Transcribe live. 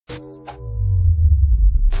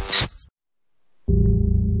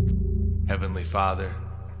Heavenly Father,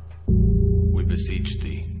 we beseech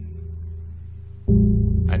Thee.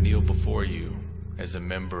 I kneel before You as a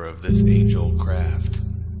member of this age-old craft,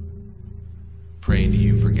 praying to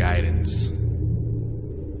You for guidance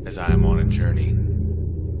as I am on a journey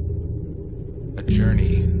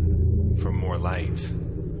for more light,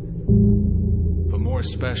 but more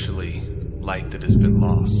especially light that has been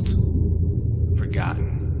lost,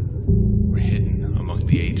 forgotten, or hidden among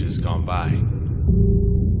the ages gone by.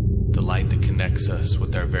 The light that connects us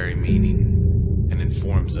with our very meaning and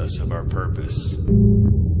informs us of our purpose.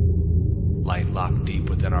 Light locked deep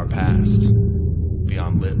within our past,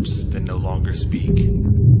 beyond lips that no longer speak,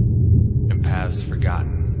 and paths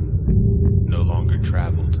forgotten, no longer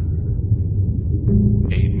traveled.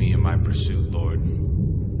 Aid me in my pursuit, Lord,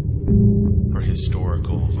 for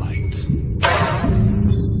historical light.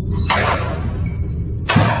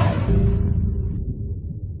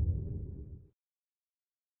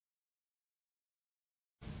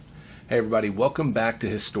 Hey everybody, welcome back to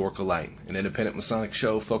Historical Light, an independent Masonic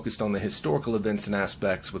show focused on the historical events and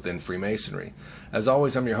aspects within Freemasonry. As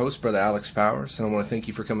always, I'm your host, Brother Alex Powers, and I want to thank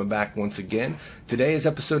you for coming back once again. Today is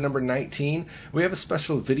episode number 19. We have a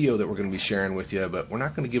special video that we're going to be sharing with you, but we're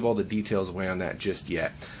not going to give all the details away on that just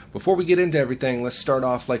yet. Before we get into everything, let's start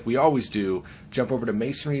off like we always do. Jump over to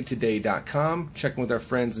MasonryToday.com, check in with our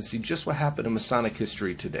friends, and see just what happened in Masonic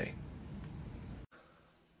history today.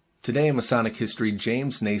 Today in Masonic history,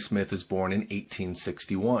 James Naismith is born in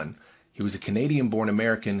 1861. He was a Canadian-born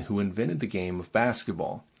American who invented the game of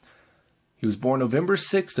basketball. He was born November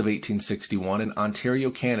 6th of 1861 in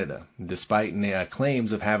Ontario, Canada. Despite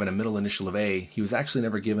claims of having a middle initial of A, he was actually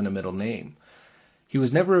never given a middle name. He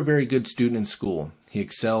was never a very good student in school. He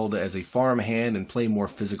excelled as a farmhand and played more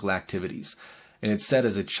physical activities. And it's said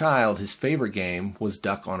as a child his favorite game was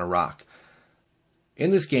Duck on a Rock. In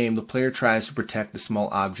this game, the player tries to protect the small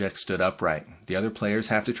object stood upright. The other players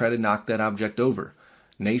have to try to knock that object over.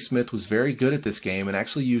 Naismith was very good at this game and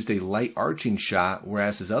actually used a light arching shot,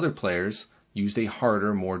 whereas his other players used a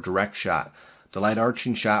harder, more direct shot. The light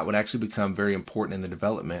arching shot would actually become very important in the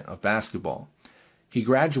development of basketball. He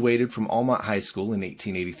graduated from Almont High School in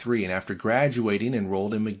 1883, and after graduating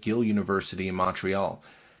enrolled in McGill University in Montreal.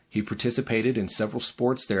 He participated in several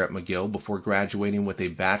sports there at McGill before graduating with a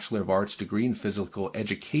Bachelor of Arts degree in Physical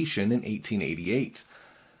Education in 1888.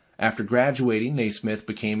 After graduating, Naismith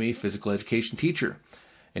became a physical education teacher.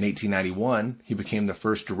 In 1891, he became the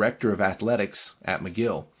first director of athletics at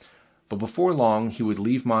McGill. But before long, he would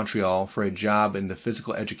leave Montreal for a job in the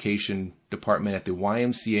physical education department at the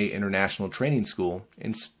YMCA International Training School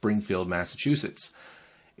in Springfield, Massachusetts.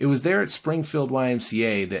 It was there at Springfield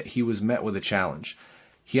YMCA that he was met with a challenge.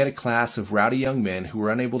 He had a class of rowdy young men who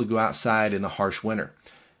were unable to go outside in the harsh winter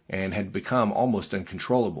and had become almost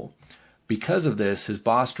uncontrollable. Because of this, his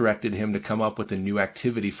boss directed him to come up with a new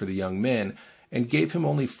activity for the young men and gave him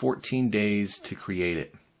only 14 days to create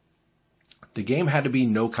it. The game had to be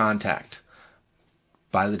no contact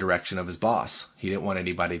by the direction of his boss. He didn't want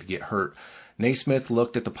anybody to get hurt. Naismith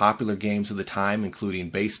looked at the popular games of the time,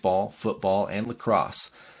 including baseball, football, and lacrosse.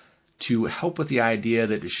 To help with the idea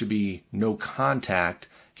that it should be no contact,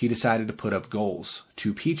 he decided to put up goals,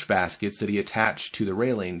 2 peach baskets that he attached to the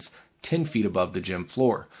railings 10 feet above the gym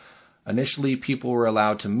floor. Initially, people were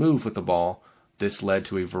allowed to move with the ball. This led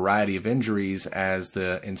to a variety of injuries as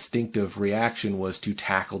the instinctive reaction was to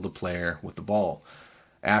tackle the player with the ball.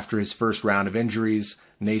 After his first round of injuries,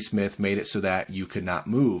 Naismith made it so that you could not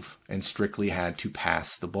move and strictly had to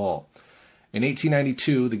pass the ball. In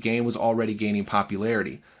 1892, the game was already gaining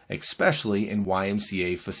popularity, especially in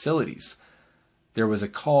YMCA facilities. There was a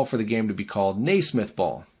call for the game to be called Naismith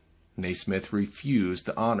Ball. Naismith refused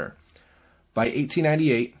the honor. By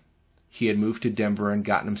 1898, he had moved to Denver and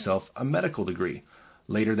gotten himself a medical degree.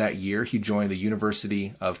 Later that year, he joined the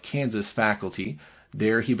University of Kansas faculty.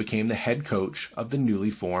 There he became the head coach of the newly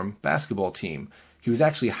formed basketball team. He was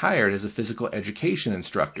actually hired as a physical education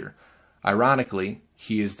instructor. Ironically,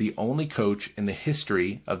 he is the only coach in the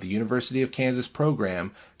history of the University of Kansas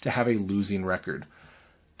program to have a losing record.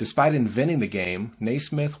 Despite inventing the game,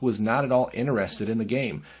 Naismith was not at all interested in the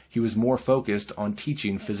game. He was more focused on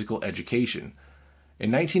teaching physical education.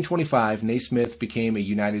 In 1925, Naismith became a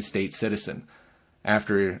United States citizen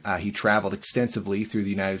after he traveled extensively through the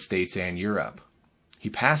United States and Europe. He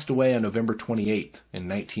passed away on November 28th in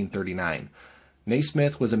 1939.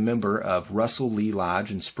 Naismith was a member of Russell Lee Lodge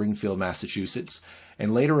in Springfield, Massachusetts,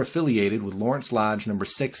 and later affiliated with Lawrence Lodge No.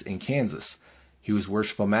 6 in Kansas. He was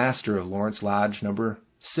Worshipful Master of Lawrence Lodge No.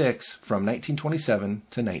 6 from 1927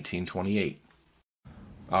 to 1928.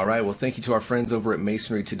 All right, well, thank you to our friends over at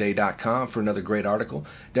MasonryToday.com for another great article.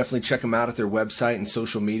 Definitely check them out at their website and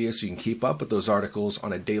social media so you can keep up with those articles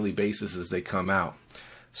on a daily basis as they come out.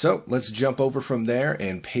 So let's jump over from there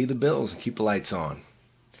and pay the bills and keep the lights on.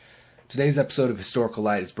 Today's episode of Historical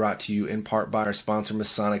Light is brought to you in part by our sponsor,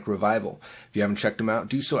 Masonic Revival. If you haven't checked them out,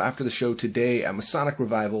 do so after the show today at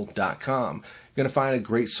MasonicRevival.com. You're going to find a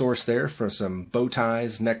great source there for some bow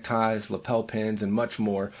ties, neckties, lapel pins, and much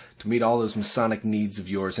more to meet all those Masonic needs of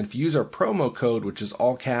yours. And if you use our promo code, which is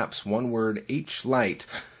all caps, one word, HLIGHT,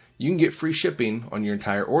 you can get free shipping on your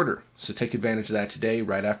entire order. So take advantage of that today,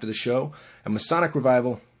 right after the show, at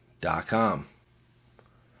MasonicRevival.com.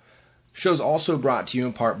 The show is also brought to you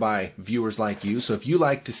in part by viewers like you. So if you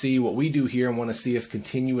like to see what we do here and want to see us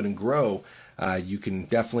continue and grow, you can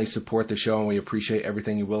definitely support the show, and we appreciate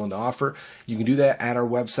everything you're willing to offer. You can do that at our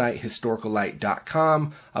website,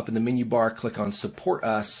 historicallight.com. Up in the menu bar, click on Support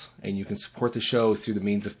Us, and you can support the show through the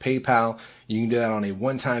means of PayPal. You can do that on a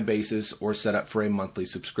one-time basis or set up for a monthly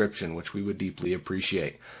subscription, which we would deeply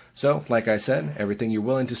appreciate. So, like I said, everything you're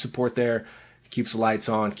willing to support there keeps the lights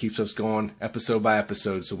on, keeps us going episode by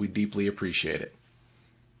episode, so we deeply appreciate it.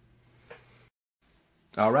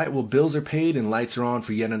 All right, well, bills are paid and lights are on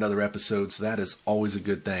for yet another episode, so that is always a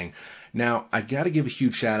good thing. Now, I got to give a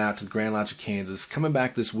huge shout out to the Grand Lodge of Kansas, coming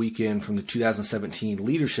back this weekend from the 2017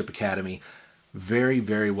 Leadership Academy. Very,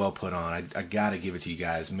 very well put on. I got to give it to you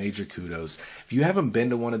guys. Major kudos. If you haven't been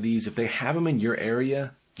to one of these, if they have them in your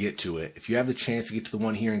area, get to it. If you have the chance to get to the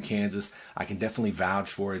one here in Kansas, I can definitely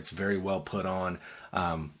vouch for it. It's very well put on.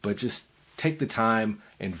 But just take the time,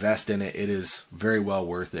 invest in it. It is very well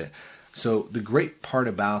worth it. So the great part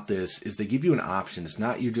about this is they give you an option. It's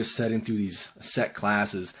not you're just setting through these set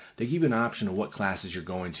classes. They give you an option of what classes you're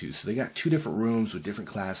going to. So they got 2 different rooms with different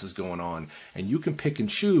classes going on, and you can pick and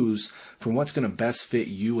choose from what's going to best fit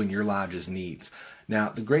you and your lodge's needs. Now,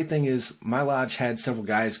 the great thing is my lodge had several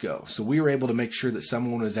guys go, so we were able to make sure that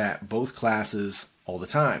someone was at both classes all the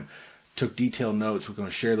time. Took detailed notes. We're going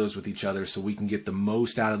to share those with each other so we can get the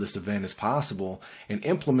most out of this event as possible and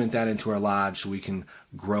implement that into our lodge so we can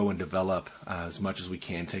grow and develop as much as we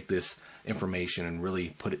can. Take this information and really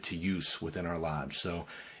put it to use within our lodge. So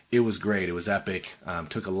it was great. It was epic.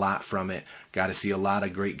 Took a lot from it. Got to see a lot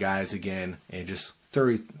of great guys again and just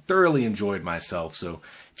thoroughly enjoyed myself. So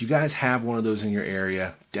if you guys have one of those in your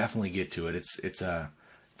area, definitely get to it. It's a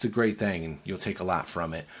great thing and you'll take a lot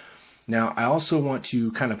from it. Now, I also want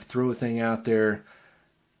to kind of throw a thing out there.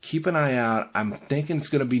 Keep an eye out. I'm thinking it's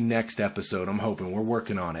going to be next episode. I'm hoping. We're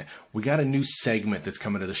working on it. We got a new segment that's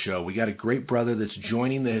coming to the show. We got a great brother that's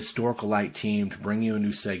joining the Historical Light team to bring you a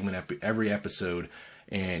new segment every episode,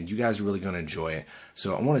 and you guys are really going to enjoy it.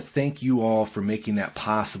 So I want to thank you all for making that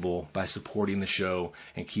possible by supporting the show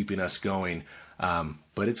and keeping us going.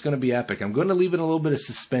 But it's going to be epic. I'm going to leave it a little bit of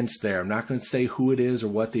suspense there. I'm not going to say who it is or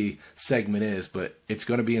what the segment is, but it's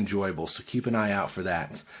going to be enjoyable. So keep an eye out for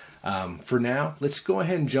that. For now, let's go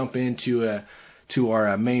ahead and jump into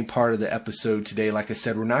our main part of the episode today. Like I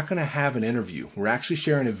said, we're not going to have an interview. We're actually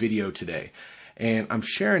sharing a video today. And I'm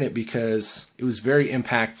sharing it because it was very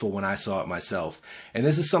impactful when I saw it myself. And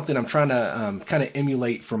this is something I'm trying to kind of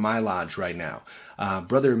emulate for my lodge right now.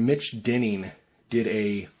 Brother Mitch Denning did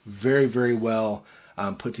a very, very well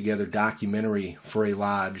put together documentary for a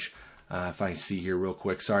lodge. If I see here real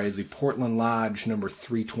quick, sorry, is the Portland Lodge number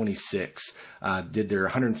 326. Did their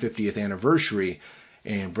 150th anniversary,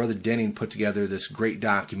 and Brother Denning put together this great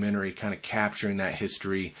documentary kind of capturing that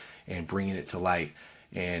history and bringing it to light.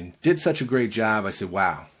 And did such a great job, I said,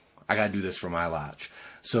 wow, I got to do this for my lodge.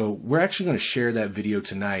 So we're actually going to share that video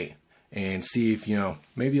tonight and see if,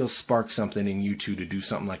 maybe it'll spark something in you two to do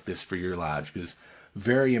something like this for your lodge, because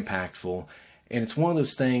very impactful. And it's one of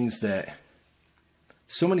those things that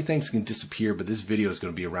so many things can disappear, but this video is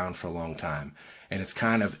going to be around for a long time. And it's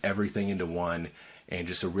kind of everything into one and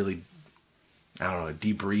just a really, a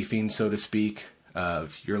debriefing, so to speak,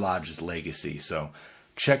 of your lodge's legacy. So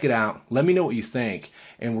check it out. Let me know what you think.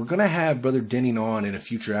 And we're going to have Brother Denning on in a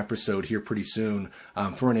future episode here pretty soon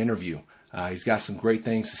for an interview. He's got some great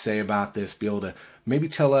things to say about this, be able to maybe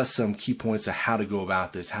tell us some key points of how to go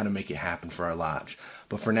about this, how to make it happen for our lodge.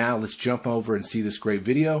 But for now, let's jump over and see this great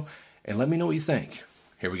video, and let me know what you think.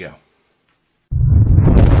 Here we go.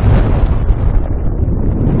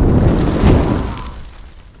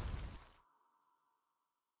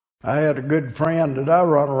 I had a good friend that I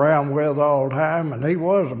run around with all the time, and he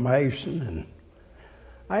was a Mason. And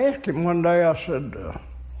I asked him one day, I said,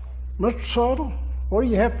 Mr. Suttle, what do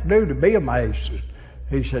you have to do to be a Mason?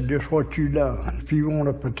 He said, just what you done. If you want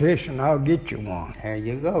a petition, I'll get you one. There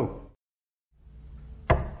you go.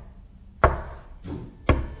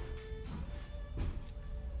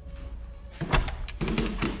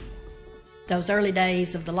 those early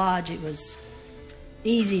days of the lodge, it was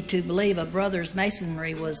easy to believe a brother's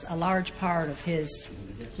masonry was a large part of his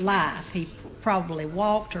life. He probably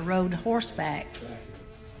walked or rode horseback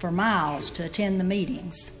for miles to attend the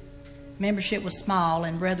meetings. Membership was small,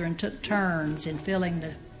 and brethren took turns in filling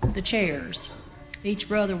the chairs. Each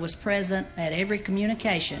brother was present at every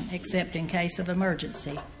communication except in case of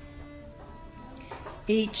emergency.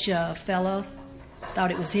 Each fellow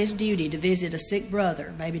thought it was his duty to visit a sick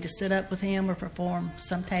brother, maybe to sit up with him or perform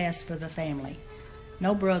some task for the family.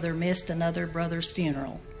 No brother missed another brother's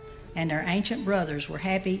funeral, and our ancient brothers were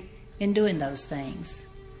happy in doing those things.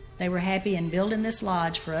 They were happy in building this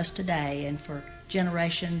lodge for us today and for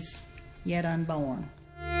generations yet unborn.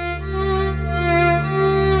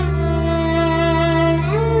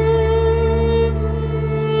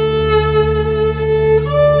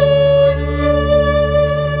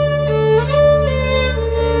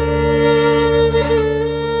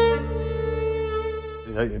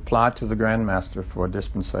 They applied to the Grand Master for a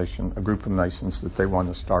dispensation, a group of Masons, that they want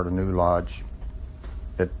to start a new lodge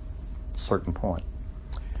at a certain point.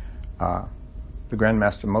 The Grand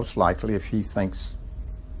Master, most likely, if he thinks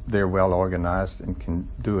they're well organized and can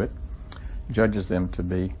do it, judges them to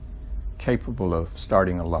be capable of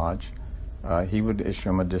starting a lodge. He would issue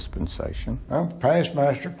them a dispensation. I'm past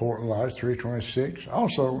master, Portland Lodge 326.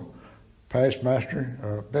 Also past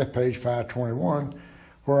master, Bethpage 521,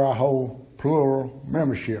 where I hold plural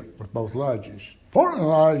membership with both lodges. Portland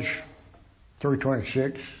Lodge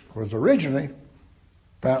 326 was originally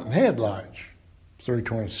Fountainhead Lodge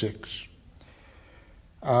 326.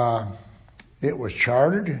 It was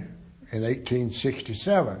chartered in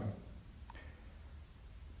 1867,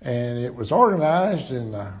 and it was organized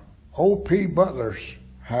in O.P. Butler's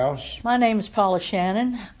house. My name is Paula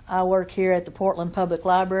Shannon. I work here at the Portland Public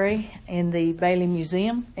Library in the Bailey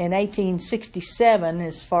Museum. In 1867,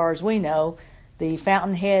 as far as we know, the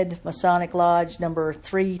Fountainhead Masonic Lodge number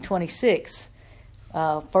 326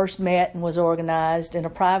 first met and was organized in a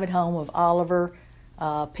private home of Oliver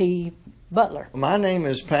P. Butler. My name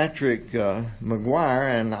is Patrick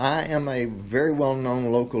McGuire, and I am a very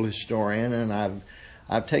well-known local historian, and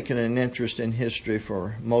I've taken an interest in history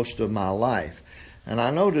for most of my life. And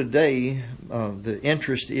I know today the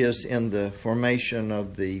interest is in the formation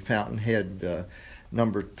of the Fountainhead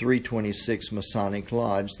number 326 Masonic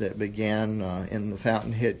Lodge that began in the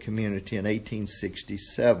Fountainhead community in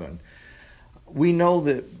 1867. We know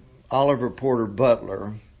that Oliver Porter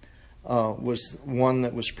Butler was one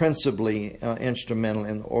that was principally instrumental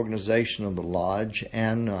in the organization of the lodge,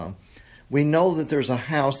 and we know that there's a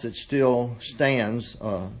house that still stands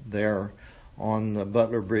there on the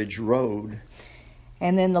Butler Bridge Road.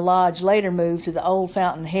 And then the lodge later moved to the Old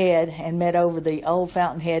Fountainhead and met over the Old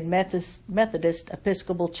Fountainhead Methodist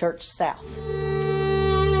Episcopal Church South.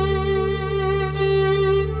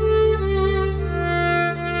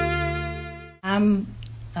 I'm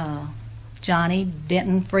Johnny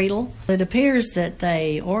Denton Friedel. It appears that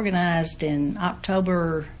they organized in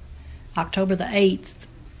October the 8th,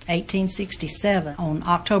 1867. On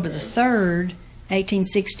October the 3rd,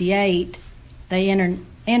 1868, they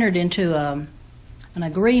entered into an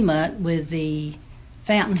agreement with the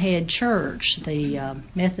Fountainhead Church, the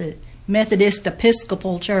Methodist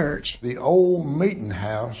Episcopal Church. The old meeting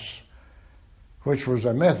house, which was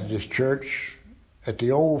a Methodist church at the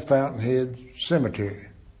old Fountainhead Cemetery.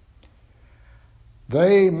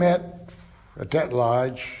 They met at that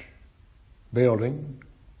lodge building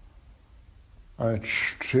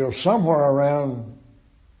until somewhere around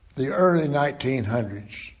the early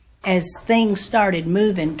 1900s. As things started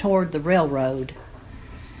moving toward the railroad,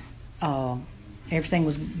 everything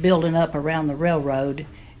was building up around the railroad,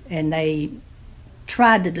 and they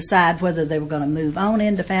tried to decide whether they were going to move on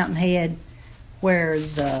into Fountainhead, where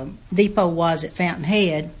the depot was at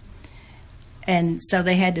Fountainhead, and so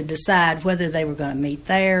they had to decide whether they were going to meet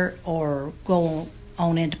there or go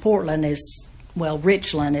on into Portland,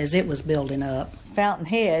 Richland, as it was building up.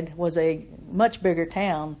 Fountainhead was a much bigger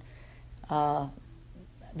town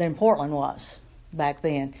than Portland was back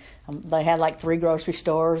then. They had like 3 grocery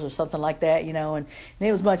stores or something like that, and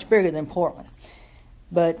it was much bigger than Portland.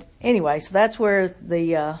 But anyway, so that's where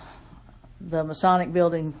the Masonic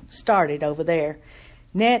building started over there.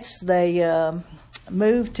 Next, they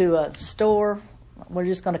moved to a store. We're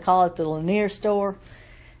just going to call it the Lanier store,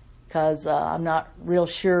 because I'm not real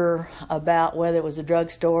sure about whether it was a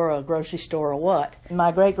drugstore or a grocery store or what.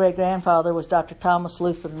 My great-great-grandfather was Dr. Thomas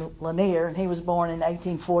Luther Lanier, and he was born in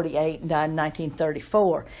 1848 and died in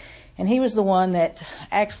 1934. And he was the one that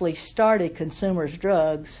actually started Consumers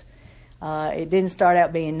Drugs. It didn't start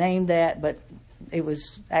out being named that, but it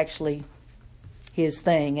was actually his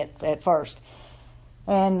thing at first.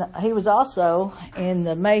 And he was also in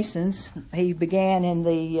the Masons. He began in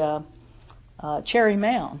the Cherry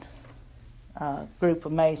Mound group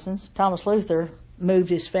of Masons. Thomas Luther moved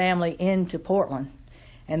his family into Portland,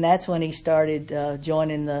 and that's when he started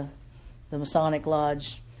joining the Masonic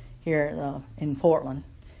Lodge here in Portland.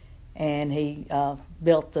 And he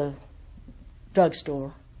built the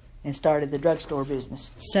drugstore and started the drugstore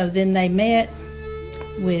business. So then they met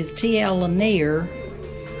with T.L. Lanier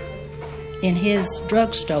in his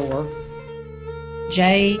drugstore.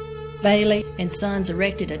 J. Bailey and Sons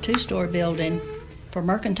erected a 2-story building for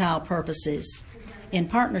mercantile purposes in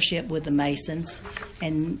partnership with the Masons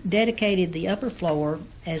and dedicated the upper floor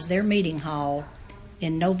as their meeting hall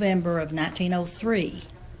in November of 1903.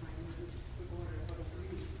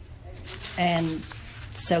 And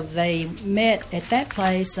so they met at that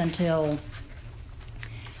place until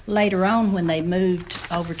later on when they moved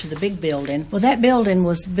over to the big building. Well, that building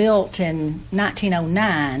was built in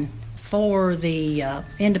 1909 for the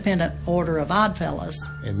Independent Order of Oddfellows.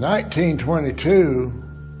 In 1922,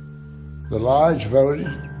 the Lodge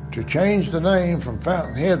voted to change the name from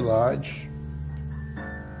Fountainhead Lodge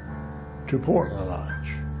to Portland Lodge.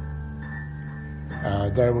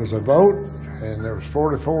 There was a vote, and there was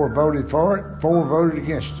 44 voted for it, 4 voted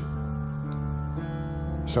against it.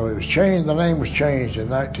 So it was changed. The name was changed in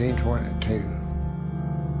 1922.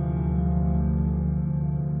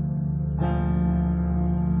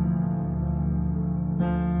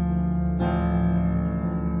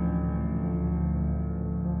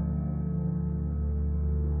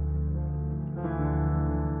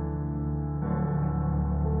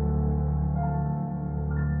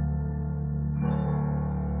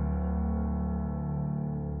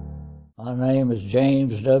 My name is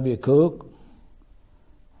James W. Cook.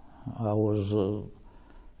 I was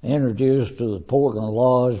introduced to the Portland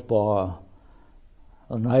Lodge by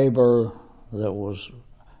a neighbor that was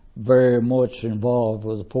very much involved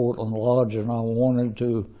with the Portland Lodge, and I wanted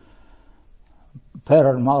to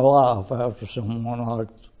pattern my life after someone like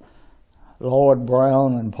Lloyd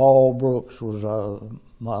Brown, and Paul Brooks was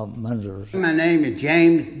my mentors. My name is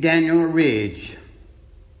James Daniel Ridge,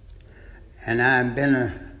 and I've been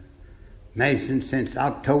a Mason since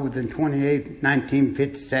October the 28th,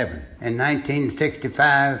 1957. In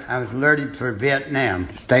 1965, I was alerted for Vietnam,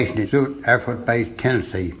 stationed at Stewart Air Force Base,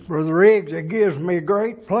 Tennessee. Brother Riggs, it gives me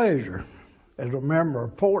great pleasure as a member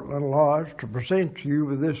of Portland Lodge to present you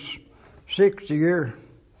with this 60-year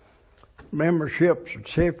membership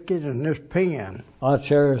certificate and this pen. I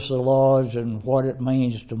cherish the Lodge and what it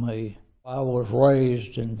means to me. I was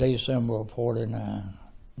raised in December of '49.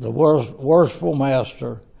 The worshipful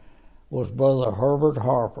master was Brother Herbert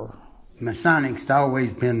Harper. Masonic's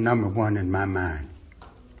always been number one in my mind.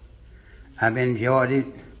 I've enjoyed it.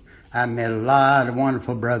 I've met a lot of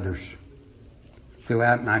wonderful brothers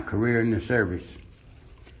throughout my career in the service.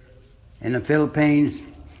 In the Philippines,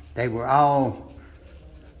 they were all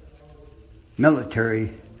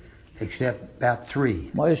military except about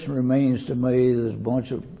 3. Masonry means to me there's a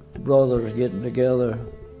bunch of brothers getting together,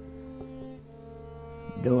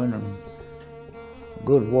 doing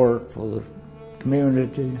good work for the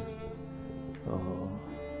community.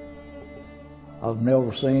 I've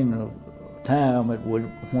never seen a time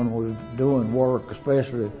when we was doing work,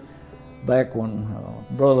 especially back when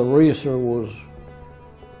Brother Reeser was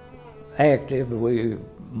active. We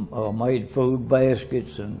made food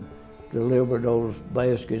baskets and delivered those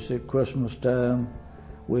baskets at Christmas time.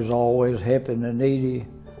 We was always helping the needy,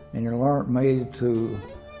 and it learned me to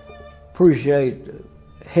appreciate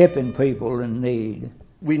helping people in need.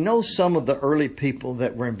 We know some of the early people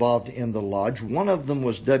that were involved in the lodge. One of them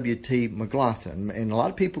was W.T. McLaughlin, and a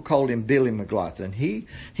lot of people called him Billy McLaughlin. He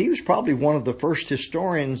was probably one of the first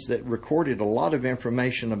historians that recorded a lot of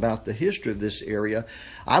information about the history of this area.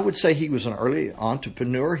 I would say he was an early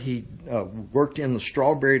entrepreneur. He worked in the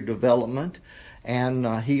strawberry development, and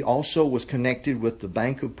he also was connected with the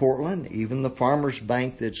Bank of Portland, even the Farmers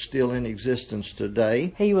Bank that's still in existence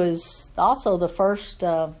today. He was also the first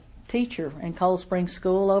teacher in Cold Spring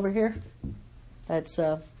School over here. That's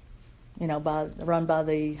run by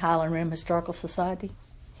the Highland Rim Historical Society.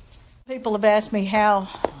 People have asked me how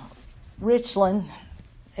Richland,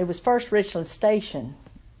 it was first Richland Station,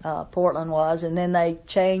 Portland was, and then they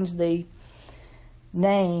changed the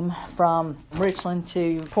name from Richland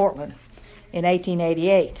to Portland in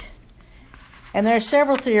 1888. And there are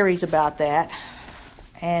several theories about that,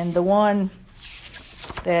 and the one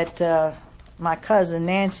that my cousin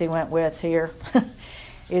Nancy went with here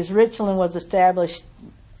is Richland was established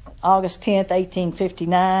August 10th,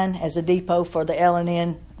 1859 as a depot for the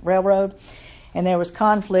L&N Railroad, And there was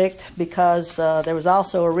conflict because there was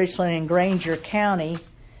also a Richland in Granger County,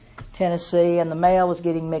 Tennessee, and the mail was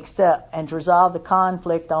getting mixed up. And to resolve the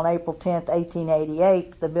conflict on April 10th,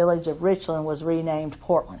 1888, the village of Richland was renamed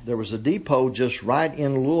Portland. There was a depot just right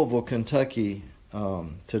in Louisville, Kentucky,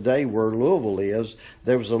 today where Louisville is.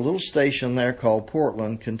 There was a little station there called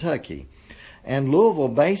Portland, Kentucky. And Louisville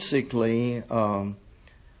basically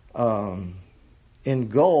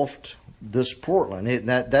engulfed this Portland.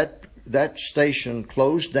 That station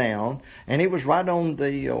closed down, and it was right on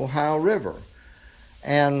the Ohio River.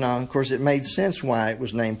 And, of course, it made sense why it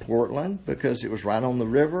was named Portland, because it was right on the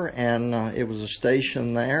river, and it was a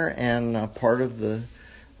station there and part of the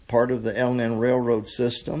L&N Railroad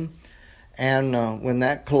system. And when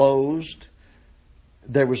that closed,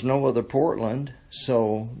 there was no other Portland,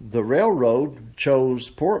 so the railroad chose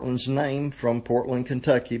Portland's name from Portland,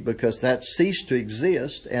 Kentucky, because that ceased to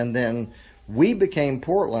exist, and then we became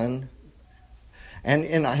Portland.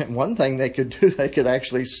 And one thing they could do, they could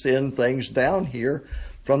actually send things down here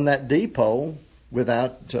from that depot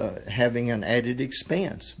without having an added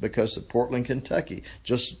expense, because of Portland, Kentucky.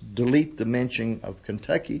 Just delete the mention of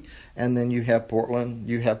Kentucky, and then you have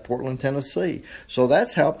Portland, Tennessee. So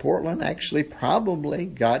that's how Portland actually probably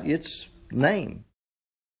got its name.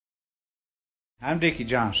 I'm Dickie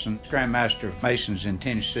Johnson, Grand Master of Masons in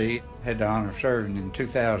Tennessee. Had the honor of serving in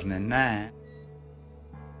 2009.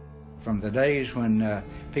 From the days when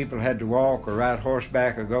people had to walk or ride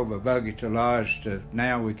horseback or go by buggy to lodge to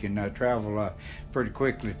now we can travel pretty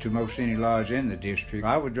quickly to most any lodge in the district.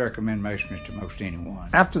 I would recommend Masonry to most anyone.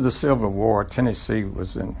 After the Civil War, Tennessee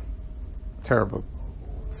was in terrible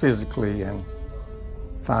physically and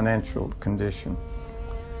financial condition.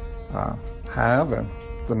 However,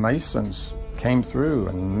 the Masons came through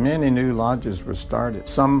and many new lodges were started.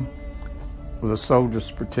 Some of the soldiers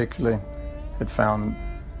particularly had found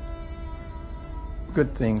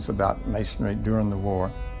good things about Masonry during the war,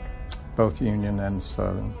 both Union and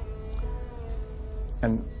Southern.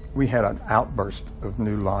 And we had an outburst of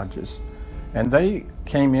new lodges. And they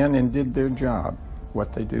came in and did their job,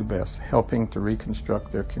 what they do best, helping to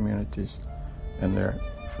reconstruct their communities and their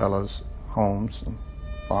fellows' homes and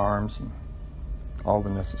farms and all the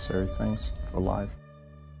necessary things for life.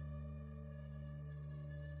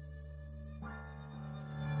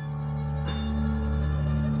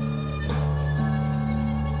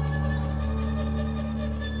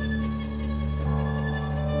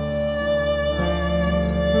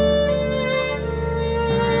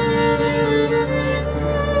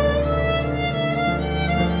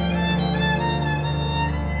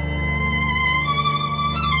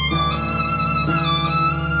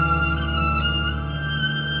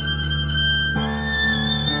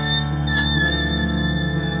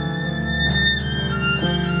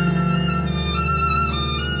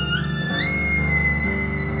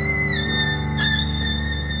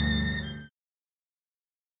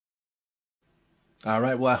 All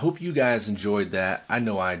right, well, I hope you guys enjoyed that. I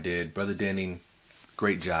know I did. Brother Denning,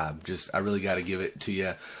 great job. I really got to give it to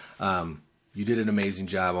you. You did an amazing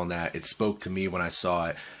job on that. It spoke to me when I saw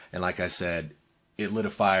it. And like I said, it lit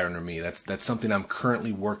a fire under me. That's something I'm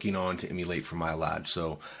currently working on to emulate for my lodge.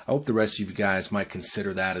 So I hope the rest of you guys might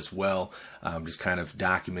consider that as well, just kind of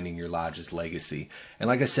documenting your lodge's legacy. And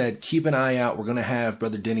like I said, keep an eye out. We're going to have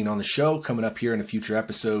Brother Denning on the show coming up here in a future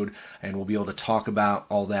episode, and we'll be able to talk about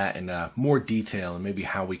all that in more detail and maybe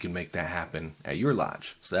how we can make that happen at your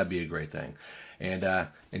lodge. So that'd be a great thing. And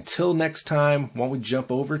until next time, why don't we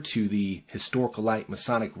jump over to the Historical Light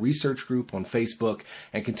Masonic Research Group on Facebook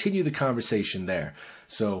and continue the conversation there.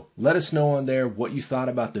 So let us know on there what you thought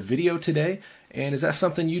about the video today, and is that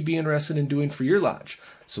something you'd be interested in doing for your lodge?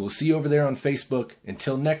 So we'll see you over there on Facebook.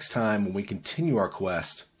 Until next time, when we continue our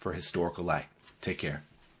quest for historical light. Take care.